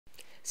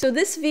So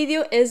this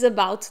video is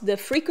about the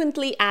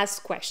frequently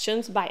asked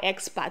questions by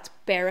expat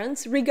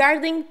parents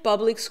regarding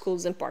public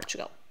schools in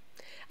Portugal.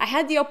 I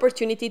had the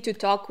opportunity to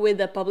talk with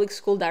a public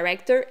school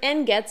director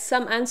and get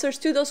some answers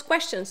to those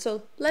questions,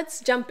 so let's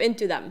jump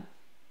into them.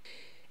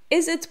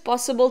 Is it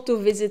possible to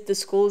visit the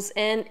schools,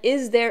 and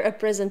is there a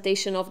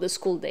presentation of the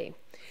school day?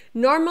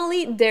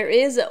 Normally, there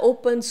is an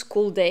open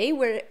school day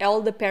where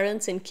all the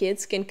parents and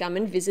kids can come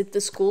and visit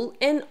the school,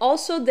 and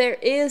also there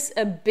is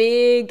a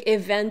big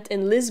event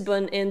in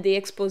Lisbon in the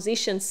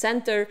exposition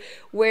center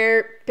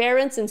where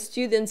parents and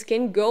students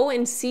can go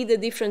and see the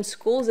different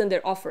schools and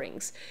their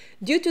offerings.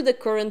 Due to the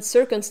current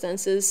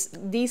circumstances,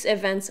 these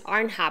events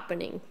aren't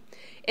happening,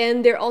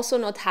 and they're also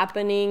not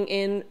happening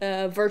in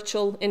a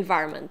virtual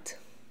environment.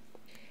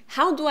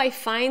 How do I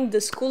find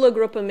the school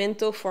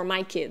agrupamento for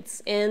my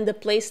kids and the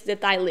place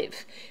that I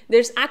live?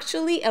 There's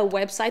actually a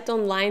website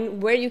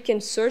online where you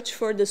can search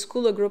for the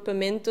school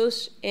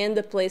agrupamentos and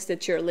the place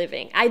that you're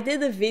living. I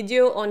did a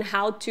video on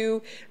how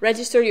to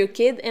register your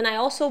kid, and I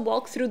also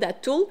walked through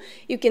that tool.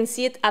 You can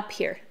see it up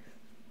here.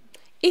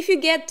 If you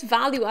get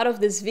value out of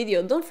this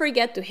video, don't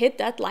forget to hit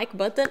that like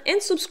button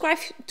and subscribe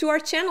to our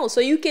channel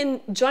so you can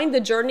join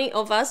the journey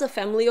of us, a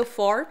family of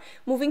 4,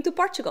 moving to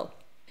Portugal.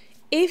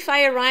 If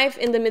I arrive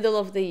in the middle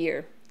of the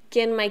year,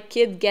 can my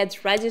kid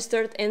get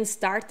registered and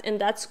start in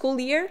that school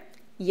year?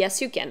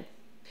 Yes, you can.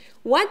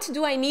 What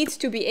do I need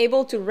to be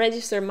able to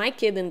register my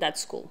kid in that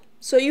school?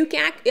 So you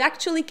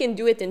actually can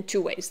do it in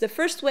 2 ways. The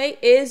first way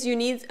is you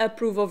need a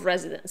proof of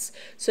residence.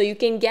 So you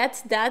can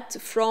get that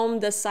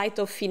from the site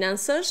of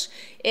Finanças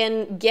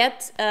and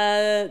get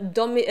a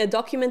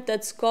document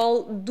that's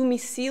called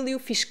domicílio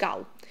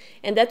fiscal.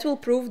 And that will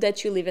prove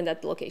that you live in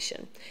that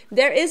location.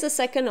 There is a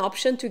second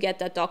option to get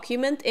that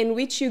document, in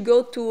which you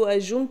go to a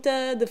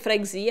junta de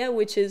freguesia,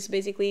 which is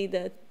basically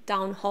the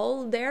town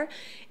hall there,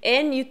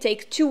 and you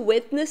take 2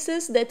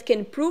 witnesses that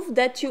can prove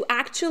that you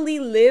actually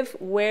live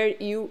where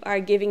you are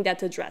giving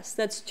that address.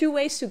 That's 2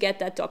 ways to get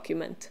that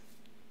document.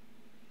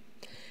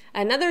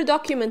 Another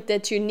document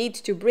that you need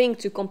to bring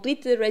to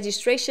complete the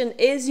registration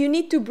is you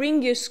need to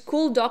bring your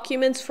school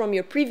documents from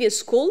your previous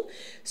school,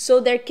 so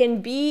there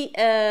can be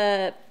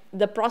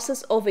the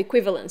process of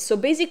equivalence. So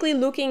basically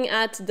looking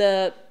at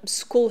the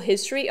school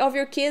history of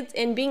your kid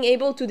and being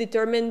able to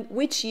determine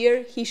which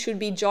year he should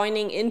be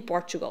joining in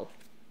Portugal.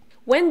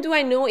 When do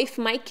I know if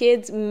my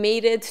kid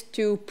made it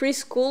to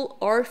preschool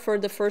or for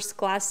the first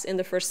class in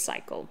the first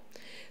cycle?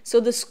 So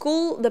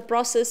the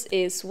process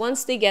is,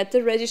 once they get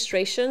the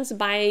registrations,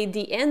 by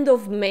the end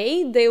of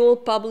May, they will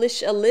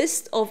publish a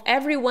list of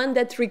everyone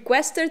that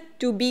requested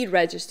to be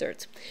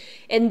registered.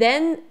 And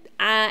then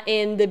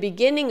in the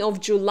beginning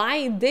of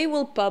July, they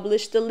will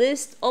publish the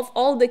list of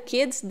all the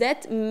kids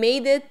that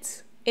made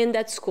it in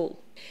that school.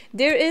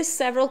 There is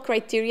several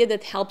criteria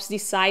that helps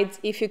decide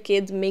if your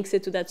kid makes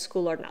it to that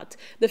school or not.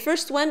 The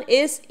first one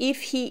is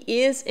if he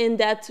is in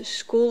that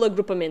school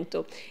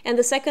agrupamento. And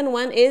the second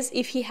one is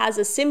if he has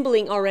a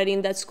sibling already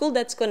in that school,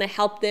 that's going to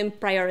help them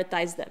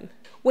prioritize them.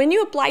 When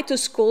you apply to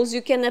schools,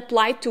 you can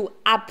apply to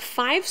up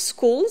 5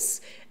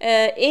 schools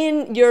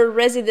in your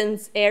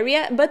residence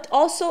area, but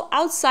also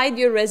outside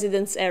your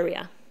residence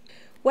area.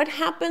 What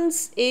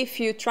happens if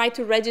you try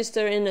to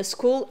register in a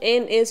school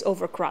and is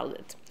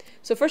overcrowded?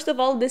 So first of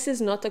all, this is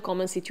not a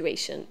common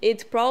situation.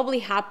 It probably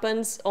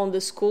happens on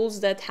the schools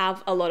that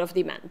have a lot of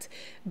demand.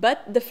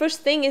 But the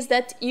first thing is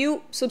that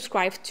you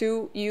subscribe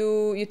to,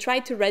 you try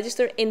to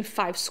register in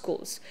 5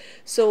 schools.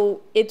 So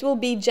it will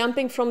be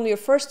jumping from your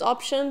first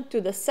option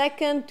to the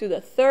second, to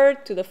the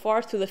third, to the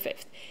fourth, to the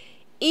fifth.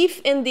 If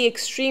in the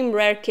extreme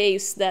rare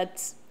case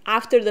that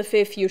after the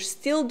 5th you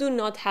still do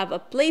not have a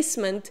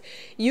placement,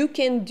 you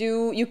can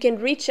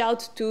reach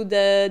out to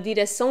the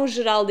Direção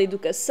Geral de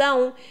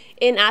Educação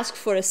and ask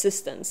for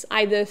assistance,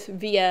 either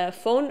via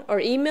phone or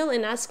email,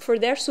 and ask for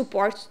their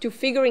support to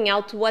figuring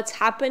out what's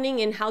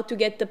happening and how to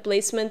get the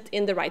placement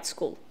in the right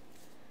school.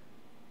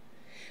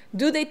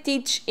 Do they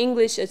teach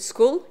English at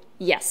school?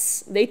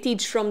 Yes, they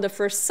teach from the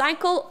first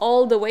cycle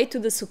all the way to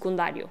the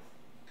secundário.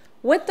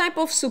 What type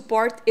of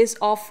support is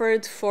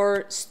offered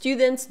for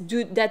students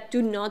that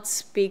do not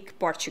speak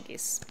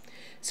Portuguese?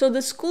 So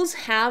the schools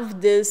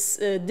have this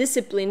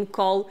discipline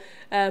called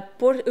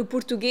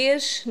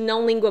Português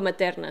não língua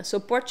materna. So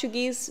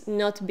Portuguese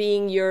not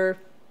being your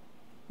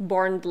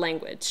born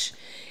language.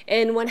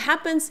 And what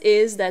happens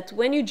is that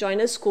when you join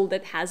a school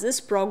that has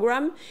this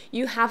program,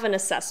 you have an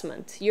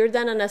assessment. You're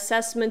done an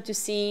assessment to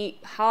see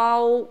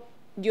how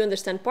do you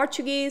understand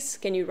Portuguese?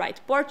 Can you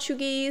write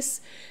Portuguese?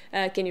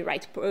 Can you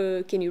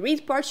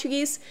read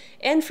Portuguese?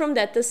 And from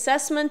that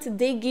assessment,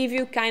 they give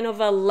you kind of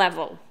a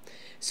level.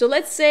 So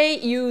let's say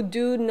you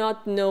do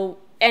not know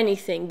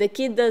anything. The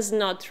kid does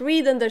not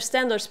read,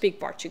 understand, or speak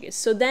Portuguese.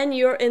 So then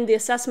you're in the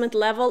assessment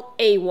level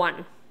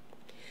A1.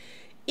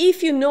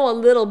 If you know a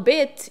little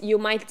bit, you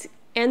might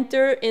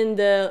enter in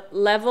the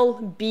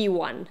level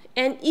B1.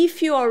 And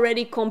if you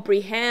already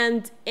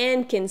comprehend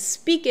and can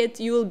speak it,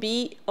 you will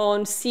be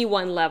on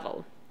C1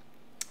 level.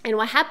 And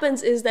what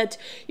happens is that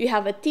you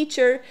have a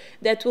teacher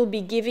that will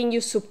be giving you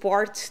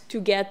support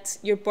to get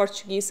your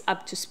Portuguese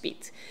up to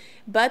speed.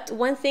 But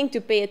one thing to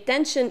pay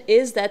attention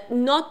is that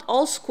not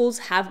all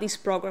schools have this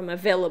program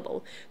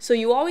available. So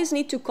you always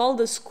need to call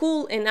the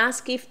school and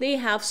ask if they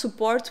have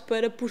support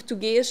para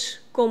português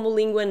como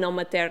língua não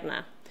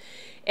materna.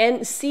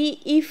 And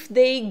see if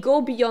they go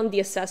beyond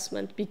the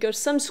assessment, because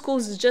some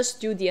schools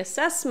just do the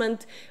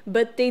assessment,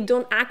 but they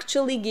don't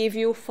actually give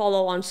you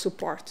follow-on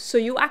support. So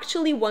you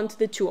actually want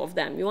the two of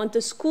them. You want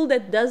a school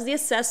that does the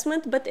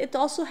assessment, but it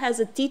also has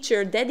a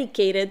teacher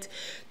dedicated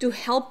to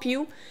help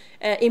you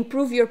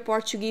improve your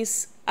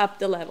Portuguese up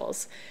the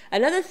levels.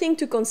 Another thing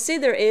to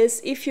consider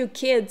is if your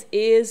kid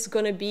is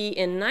going to be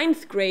in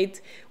 9th grade,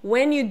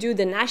 when you do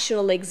the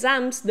national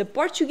exams, the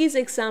Portuguese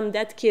exam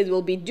that kid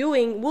will be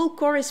doing will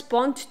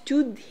correspond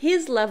to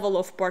his level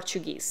of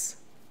Portuguese.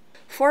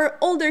 For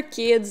older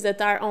kids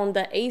that are on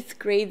the 8th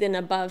grade and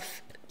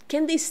above,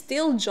 can they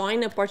still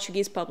join a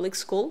Portuguese public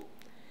school?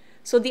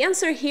 So the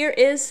answer here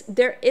is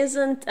there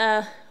isn't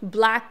a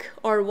black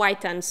or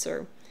white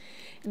answer,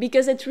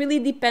 because it really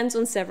depends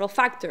on several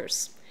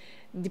factors.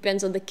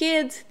 Depends on the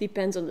kid,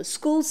 depends on the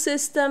school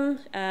system,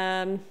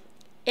 and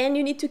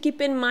you need to keep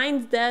in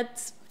mind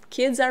that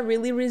kids are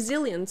really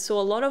resilient, so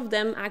a lot of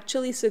them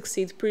actually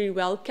succeed pretty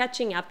well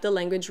catching up the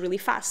language really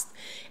fast.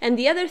 And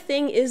the other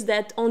thing is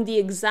that on the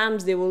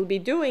exams they will be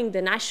doing,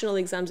 the national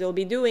exams they will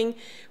be doing,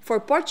 for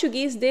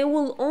Portuguese, they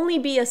will only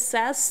be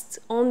assessed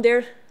on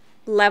their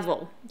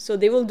level. So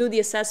they will do the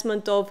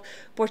assessment of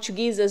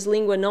Portuguese as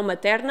língua não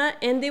materna,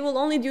 and they will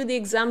only do the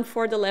exam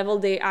for the level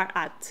they are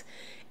at.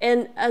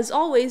 And as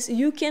always,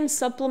 you can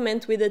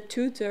supplement with a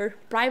tutor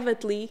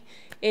privately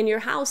in your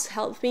house,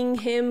 helping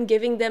him,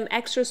 giving them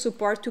extra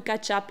support to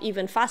catch up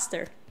even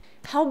faster.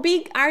 How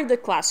big are the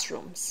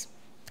classrooms?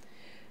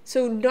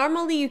 So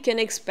normally you can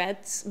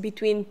expect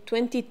between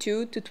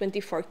 22 to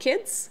 24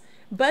 kids,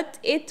 but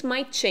it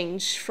might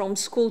change from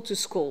school to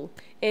school.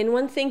 And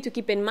one thing to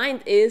keep in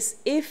mind is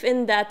if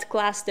in that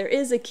class there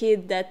is a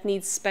kid that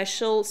needs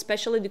special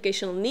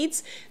educational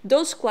needs,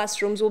 those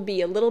classrooms will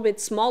be a little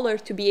bit smaller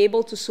to be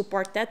able to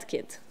support that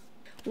kid.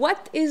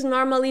 What is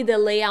normally the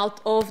layout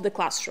of the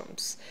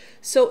classrooms?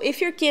 So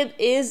if your kid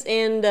is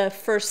in the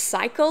first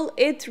cycle,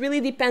 it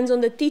really depends on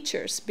the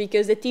teachers,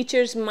 because the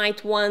teachers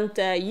might want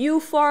a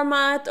U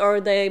format, or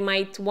they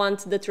might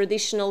want the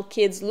traditional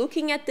kids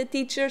looking at the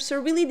teacher. So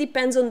it really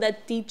depends on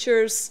that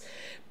teacher's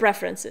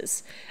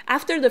preferences.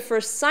 After the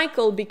first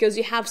cycle, because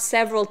you have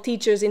several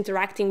teachers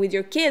interacting with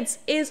your kids,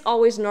 is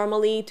always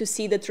normally to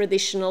see the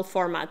traditional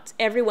format,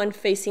 everyone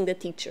facing the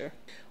teacher.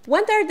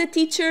 What are the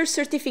teacher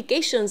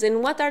certifications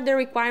and what are the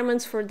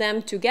requirements for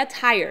them to get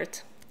hired?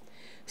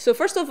 So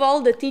first of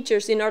all, the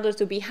teachers, in order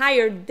to be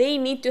hired, they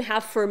need to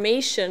have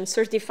formation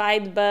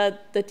certified by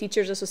the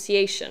Teachers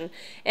Association.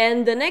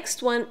 And the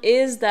next one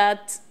is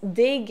that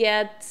they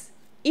get,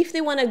 if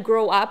they want to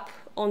grow up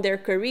on their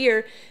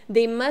career,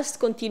 they must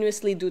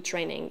continuously do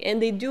training,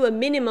 and they do a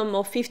minimum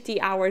of 50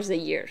 hours a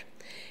year.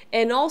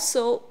 And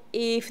also,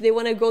 if they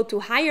want to go to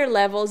higher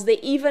levels, they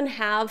even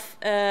have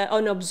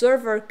an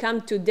observer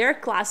come to their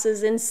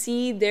classes and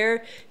see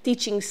their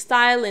teaching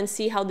style and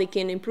see how they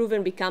can improve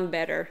and become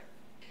better.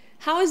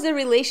 How is the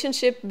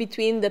relationship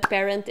between the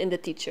parent and the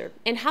teacher?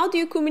 And how do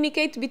you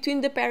communicate between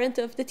the parent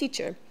and the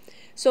teacher?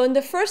 So in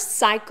the first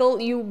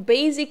cycle, you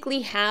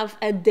basically have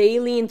a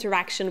daily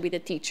interaction with the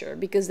teacher,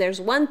 because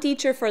there's one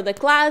teacher for the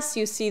class,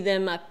 you see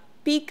them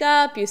pick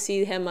up, you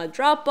see him a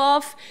drop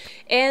off,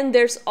 and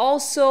there's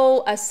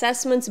also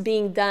assessments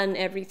being done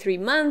every 3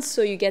 months,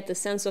 so you get the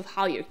sense of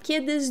how your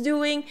kid is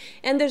doing,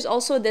 and there's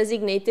also a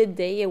designated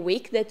day a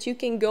week that you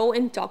can go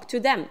and talk to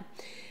them.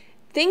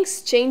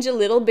 Things change a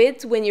little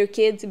bit when your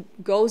kid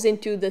goes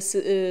into the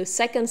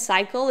second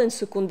cycle in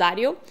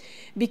secundario,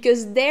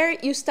 because there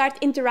you start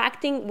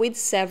interacting with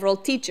several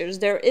teachers.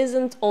 There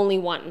isn't only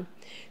one.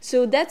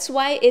 So that's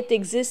why it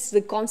exists the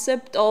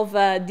concept of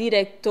a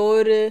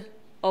director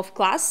of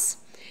class,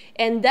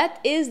 and that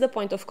is the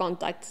point of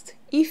contact.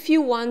 If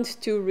you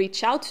want to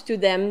reach out to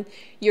them,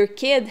 your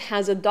kid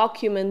has a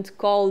document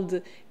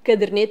called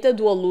Caderneta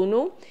do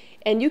Aluno,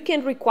 and you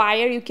can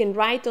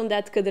write on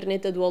that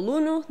Caderneta do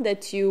Aluno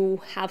that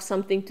you have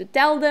something to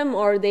tell them,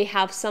 or they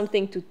have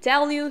something to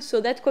tell you, so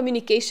that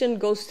communication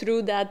goes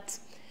through that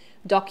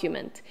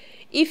document.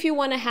 If you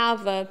want to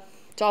have a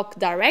talk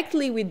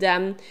directly with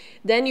them,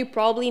 then you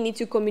probably need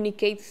to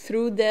communicate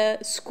through the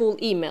school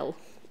email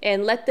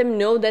and let them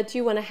know that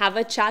you want to have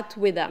a chat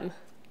with them.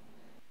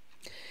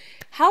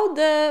 How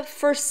the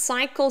first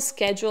cycle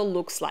schedule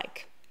looks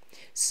like.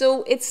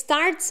 So it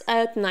starts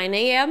at 9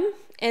 a.m.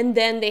 and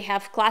then they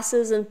have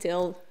classes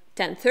until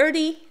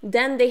 10:30,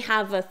 then they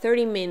have a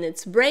 30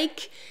 minutes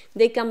break,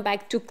 they come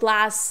back to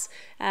class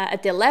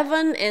at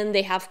 11 and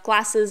they have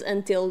classes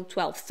until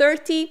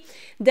 12:30,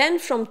 then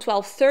from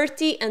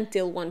 12:30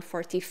 until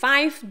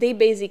 1:45 they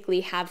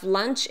basically have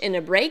lunch and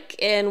a break.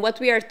 And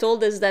what we are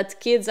told is that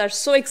kids are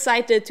so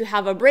excited to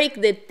have a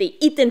break that they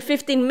eat in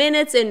 15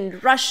 minutes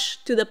and rush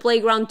to the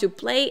playground to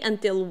play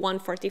until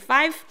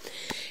 1:45,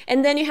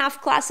 and then you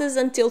have classes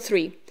until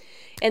 3.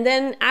 And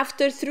then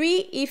after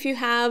 3, if you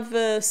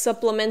have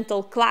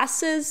supplemental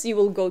classes, you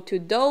will go to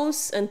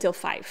those until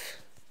 5.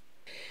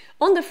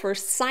 On the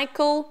first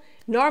cycle,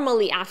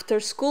 normally after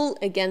school,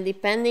 again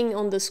depending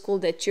on the school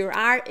that you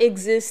are,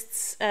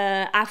 exists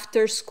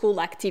after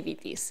school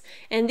activities.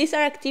 And these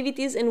are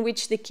activities in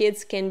which the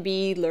kids can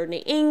be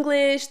learning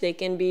English, they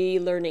can be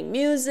learning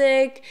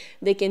music,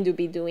 they can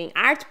be doing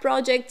art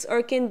projects,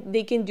 or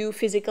they can do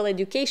physical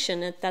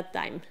education at that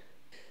time.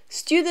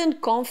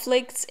 Student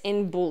conflicts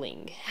and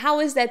bullying. How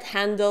is that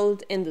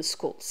handled in the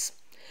schools?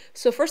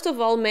 So first of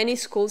all, many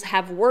schools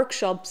have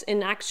workshops,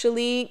 and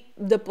actually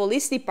the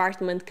police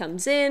department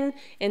comes in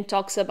and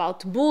talks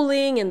about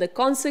bullying and the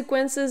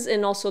consequences,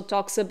 and also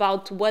talks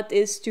about what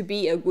is to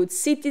be a good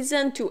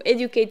citizen, to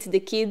educate the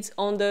kids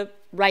on the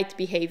right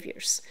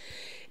behaviors.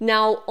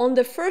 Now, on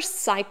the first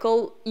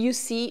cycle, you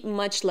see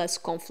much less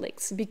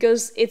conflicts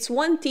because it's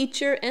one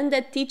teacher, and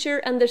that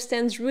teacher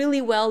understands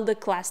really well the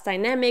class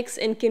dynamics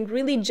and can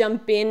really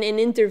jump in and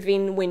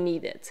intervene when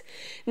needed.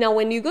 Now,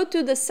 when you go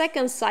to the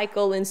second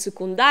cycle in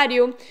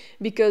secundario,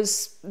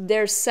 because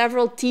there's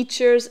several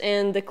teachers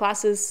and the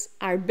classes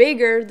are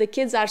bigger, the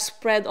kids are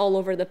spread all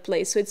over the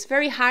place. So it's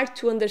very hard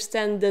to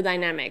understand the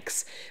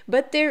dynamics.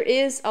 But there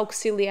is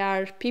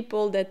auxiliary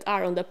people that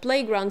are on the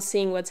playground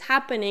seeing what's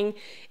happening,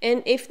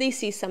 and if they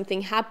see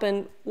something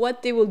happen,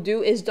 what they will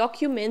do is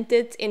document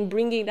it and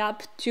bring it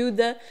up to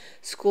the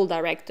school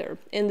director.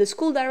 And the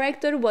school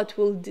director, what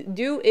will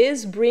do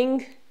is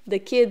bring the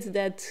kids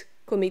that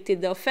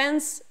committed the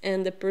offense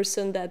and the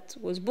person that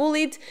was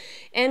bullied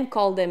and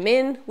call them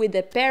in with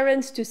the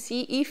parents to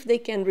see if they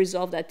can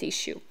resolve that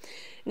issue.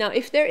 Now,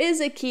 if there is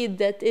a kid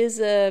that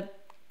is a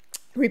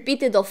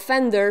repeated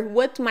offender,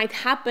 what might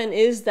happen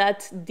is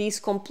that these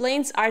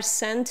complaints are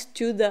sent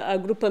to the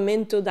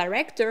agrupamento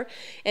director,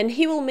 and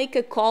he will make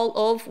a call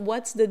of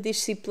what's the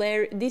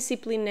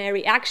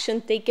disciplinary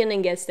action taken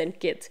against that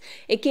kid.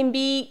 It can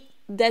be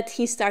that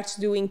he starts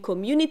doing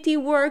community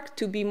work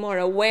to be more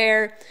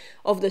aware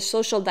of the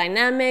social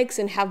dynamics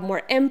and have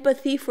more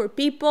empathy for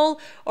people,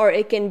 or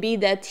it can be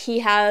that he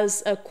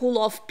has a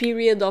cool-off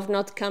period of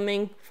not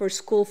coming for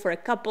school for a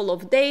couple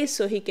of days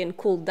so he can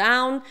cool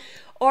down,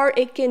 or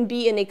it can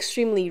be an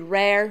extremely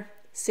rare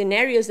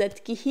scenarios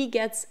that he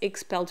gets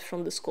expelled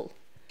from the school.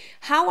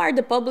 How are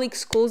the public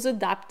schools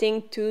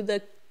adapting to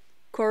the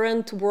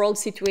current world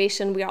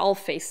situation we are all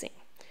facing?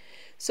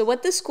 So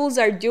what the schools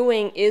are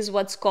doing is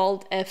what's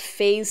called a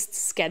phased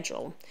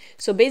schedule.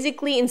 So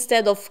basically,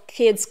 instead of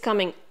kids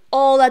coming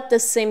all at the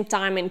same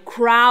time and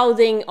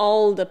crowding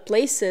all the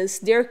places,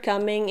 they're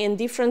coming in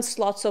different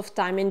slots of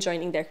time and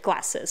joining their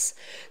classes.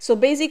 So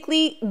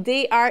basically,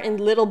 they are in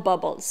little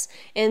bubbles,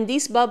 and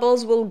these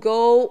bubbles will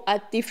go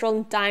at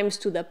different times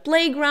to the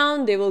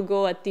playground, they will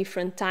go at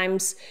different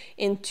times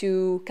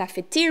into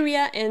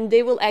cafeteria, and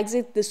they will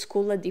exit the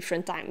school at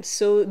different times.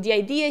 So the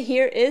idea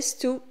here is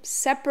to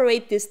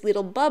separate these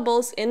little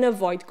bubbles and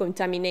avoid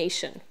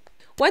contamination.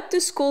 What do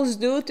schools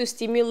do to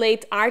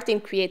stimulate art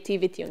and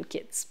creativity on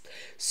kids?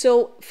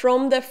 So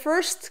from the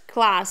first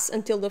class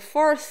until the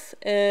 4th,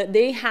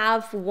 they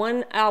have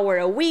 1 hour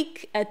a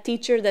week, a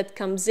teacher that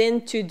comes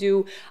in to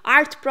do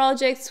art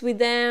projects with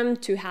them,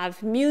 to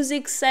have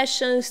music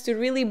sessions, to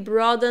really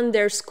broaden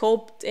their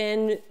scope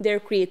and their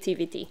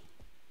creativity.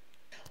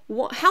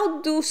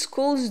 How do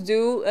schools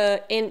do,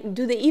 and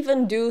do they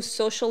even do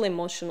social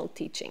emotional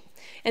teaching?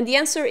 And the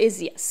answer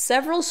is yes.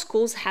 Several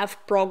schools have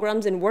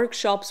programs and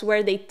workshops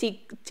where they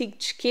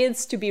teach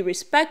kids to be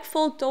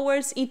respectful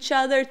towards each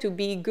other, to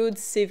be good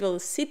civil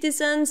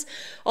citizens,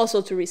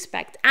 also to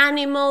respect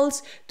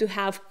animals, to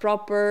have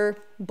proper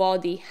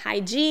body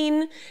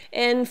hygiene,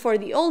 and for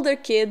the older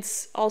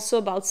kids, also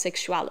about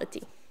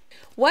sexuality.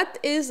 What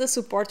is the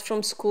support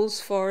from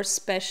schools for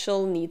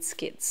special needs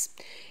kids?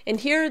 And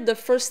here, the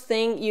first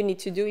thing you need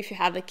to do if you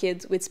have a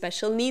kid with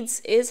special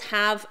needs is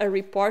have a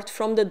report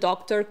from the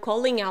doctor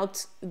calling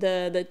out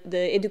the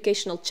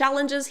educational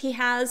challenges he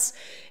has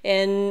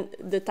and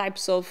the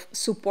types of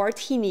support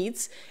he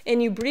needs.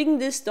 And you bring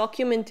this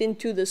document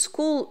into the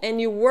school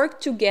and you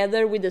work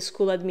together with the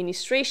school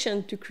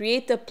administration to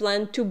create a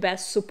plan to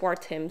best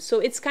support him. So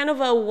it's kind of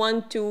a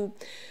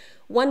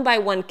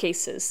one-by-one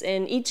cases,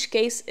 and each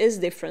case is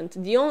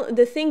different.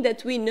 The thing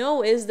that we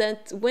know is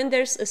that when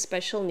there's a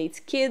special needs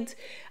kid,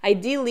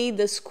 ideally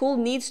the school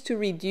needs to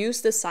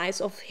reduce the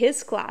size of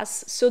his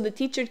class so the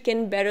teacher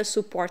can better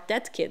support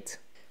that kid.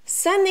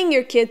 Sending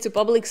your kid to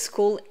public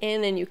school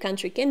in a new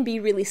country can be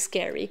really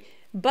scary,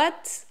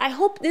 but I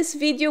hope this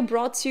video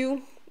brought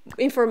you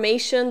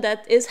information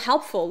that is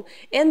helpful.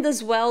 And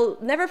as well,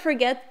 never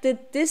forget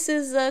that this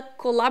is a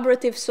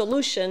collaborative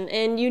solution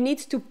and you need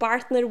to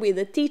partner with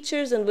the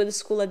teachers and with the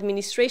school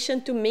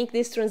administration to make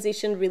this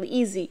transition really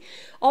easy.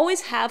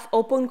 Always have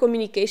open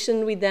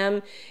communication with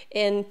them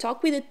and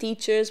talk with the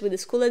teachers, with the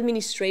school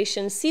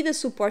administration, see the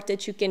support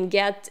that you can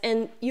get,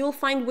 and you'll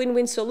find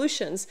win-win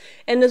solutions.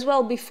 And as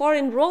well, before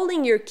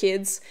enrolling your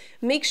kids,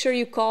 make sure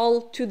you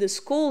call to the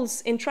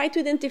schools and try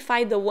to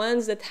identify the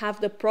ones that have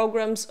the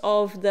programs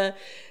of the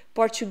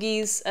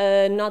Portuguese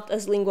not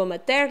as lingua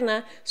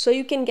materna, so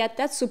you can get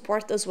that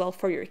support as well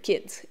for your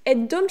kids.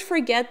 And don't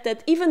forget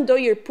that even though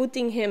you're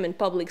putting him in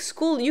public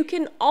school, you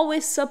can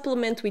always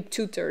supplement with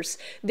tutors.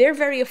 They're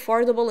very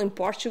affordable in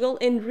Portugal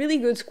and really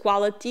good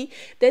quality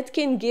that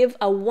can give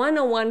a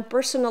one-on-one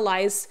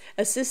personalized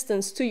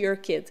assistance to your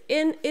kid,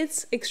 and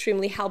it's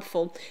extremely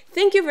helpful.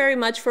 Thank you very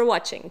much for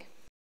watching.